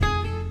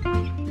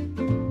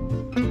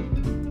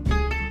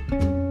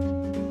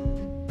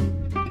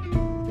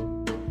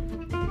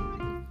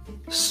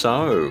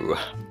So,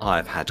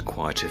 I've had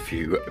quite a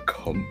few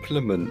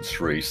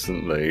compliments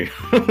recently.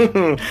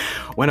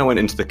 When I went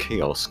into the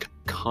kiosk,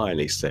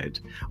 Kylie said,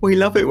 "We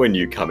love it when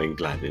you come in,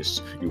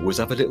 Gladys. You always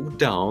have a little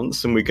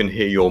dance and we can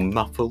hear your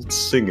muffled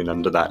singing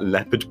under that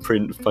leopard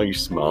print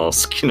face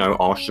mask.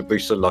 I should be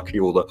so lucky,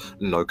 all the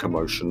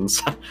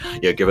locomotions.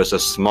 Yeah, give us a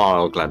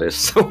smile,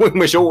 Gladys. We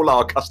wish all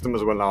our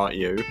customers were like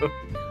you."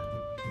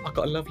 I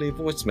got a lovely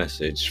voice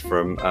message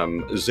from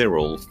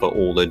Cyril for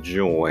all the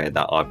joy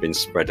that I've been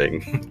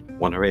spreading.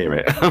 Want to hear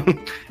it?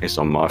 It's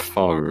on my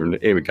phone.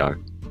 Here we go.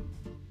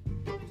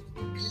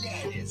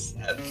 Gladys,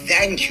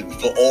 thank you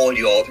for all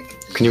your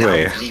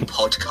lovely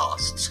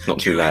podcasts. Not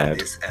too loud.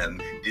 This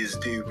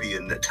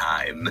dystopian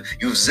time.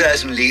 You've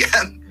certainly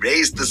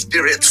raised the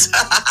spirits.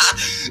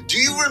 Do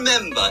you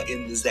remember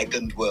in the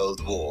Second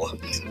World War,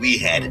 we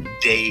had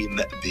Dame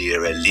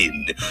Vera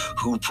Lynn,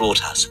 who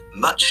brought us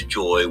much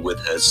joy with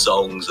her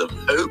songs of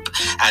hope,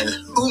 and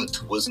whom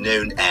was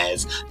known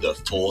as the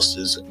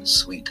Force's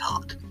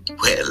sweetheart?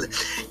 Well,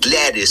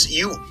 Gladys,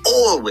 you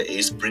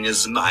always bring a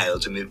smile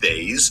to my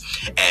face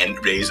and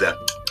raise a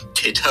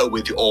titter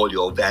with all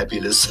your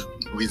fabulous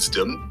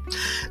wisdom.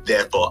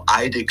 Therefore,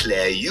 I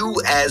declare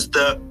you as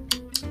the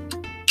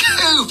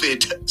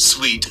COVID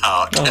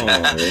sweetheart.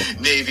 Oh.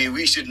 Maybe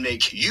we should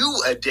make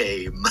you a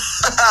dame.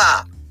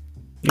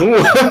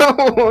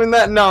 Isn't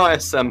that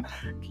nice?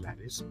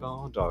 Gladys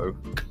Bardo,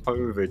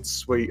 COVID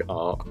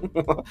sweetheart.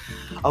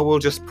 I will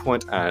just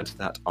point out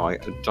that I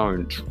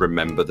don't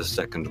remember the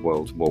Second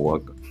World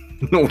War.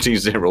 Naughty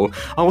Cyril.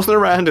 I wasn't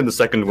around in the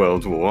Second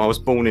World War. I was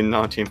born in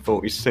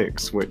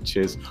 1946, which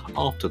is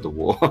after the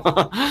war.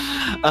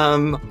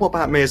 What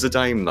about me as a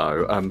dame,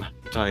 though?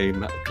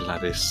 Dame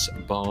Gladys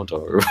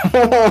Bardo.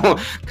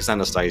 Because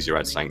Anastasia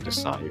had something to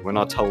say. When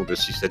I told her,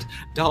 she said,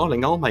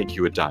 "Darling, I'll make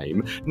you a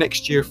dame.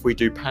 Next year, if we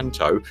do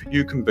Panto,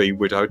 you can be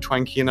Widow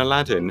Twanky and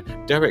Aladdin.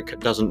 Derek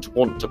doesn't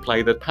want to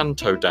play the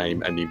Panto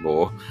dame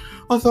anymore."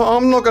 I thought,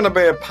 I'm not going to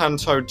be a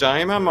Panto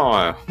dame, am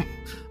I?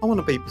 I want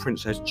to be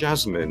Princess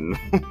Jasmine.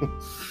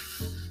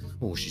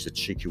 Oh, she's a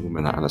cheeky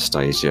woman, that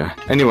Anastasia.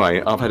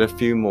 Anyway, I've had a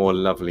few more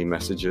lovely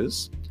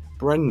messages.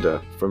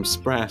 Brenda from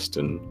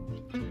Spraston.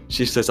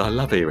 She says, "I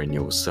love hearing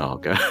your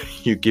saga.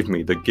 You give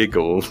me the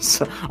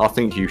giggles. I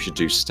think you should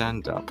do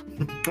stand-up."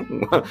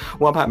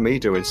 What about me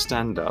doing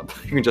stand-up?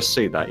 You can just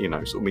see that,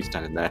 sort of me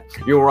standing there.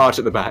 "You all right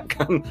at the back?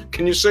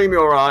 Can you see me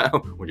all right?"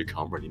 Well, you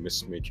can't really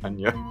miss me, can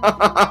you?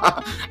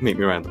 Meet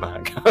me around the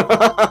back.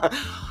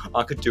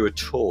 I could do a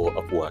tour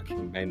of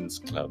working men's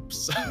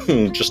clubs.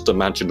 Just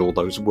imagine all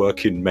those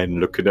working men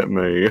looking at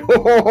me.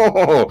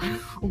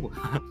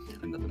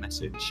 Another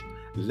message.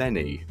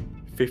 Lenny,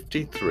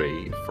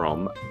 53,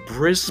 from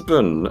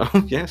Brisbane.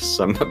 Yes,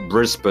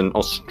 Brisbane,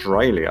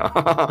 Australia.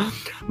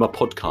 My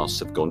podcasts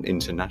have gone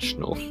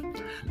international.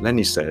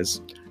 Lenny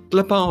says,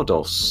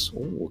 "Glabardos,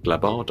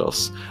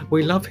 Glabardos,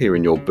 we love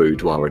hearing your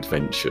boudoir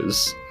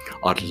adventures.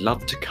 I'd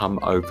love to come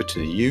over to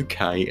the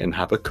UK and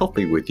have a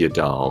coffee with you,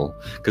 Darl."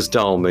 Because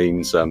Darl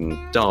means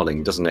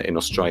darling, doesn't it, in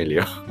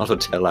Australia? I have to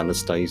tell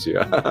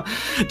Anastasia.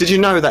 Did you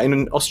know that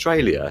in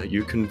Australia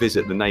you can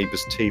visit the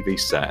neighbour's TV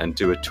set and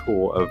do a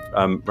tour of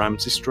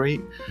Ramsay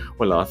Street?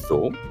 Well, I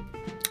thought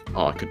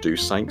I could do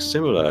something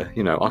similar.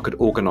 I could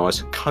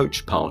organise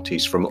coach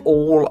parties from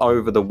all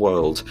over the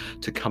world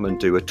to come and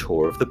do a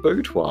tour of the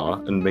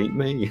boudoir and meet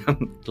me,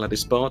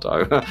 Gladys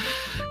Bardo.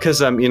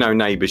 Because,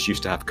 neighbours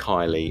used to have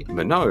Kylie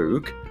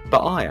Minogue,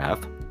 but I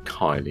have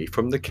Kylie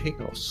from the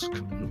kiosk.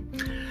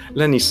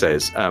 Lenny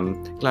says,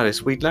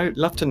 "Gladys, we'd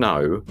love to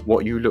know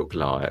what you look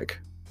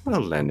like."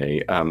 Well,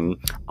 Lenny,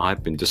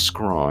 I've been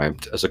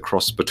described as a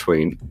cross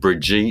between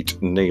Brigitte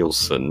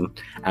Nielsen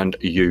and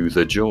Hugh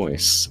the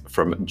Joyce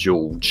from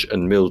George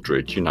and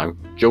Mildred.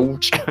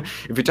 George.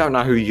 If you don't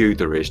know who Hugh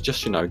there is,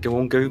 just, go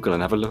on Google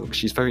and have a look.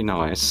 She's very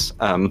nice.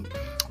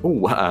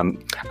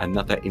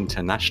 Another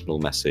international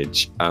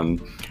message.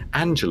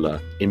 Angela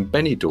in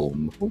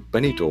Benidorm.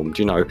 Benidorm,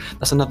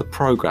 that's another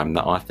programme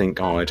that I think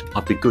I'd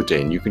be good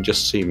in. You can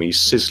just see me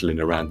sizzling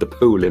around the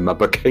pool in my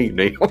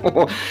bikini.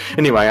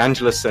 Anyway,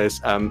 Angela says,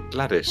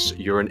 "Gladys,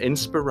 you're an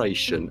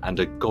inspiration and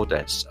a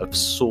goddess of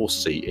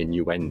saucy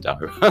innuendo.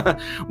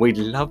 We'd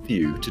love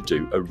you to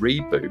do a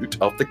reboot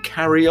of the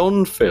Carry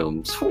On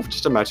films."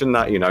 Just imagine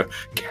that,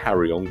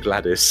 Carry On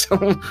Gladys.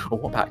 Or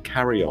what about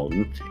Carry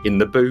On in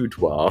the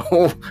boudoir?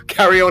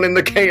 Carry On in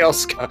the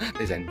kiosk.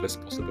 There's endless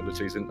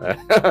possibilities, isn't there?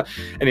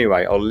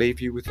 Anyway, I'll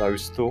leave you with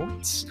those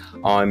thoughts.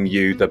 I'm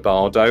you, the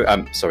Bardo.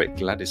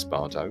 Gladys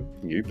Bardo.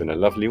 You've been a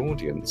lovely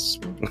audience.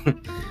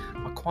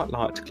 I quite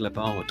liked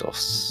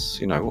Glabardos.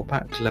 What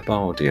about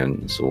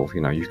Glabardians? Or,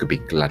 you could be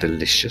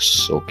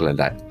Gladylicious or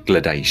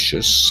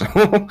Gladacious.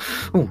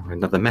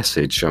 Another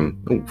message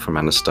from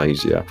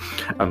Anastasia.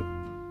 I'm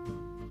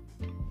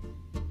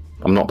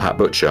not Pat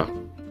Butcher.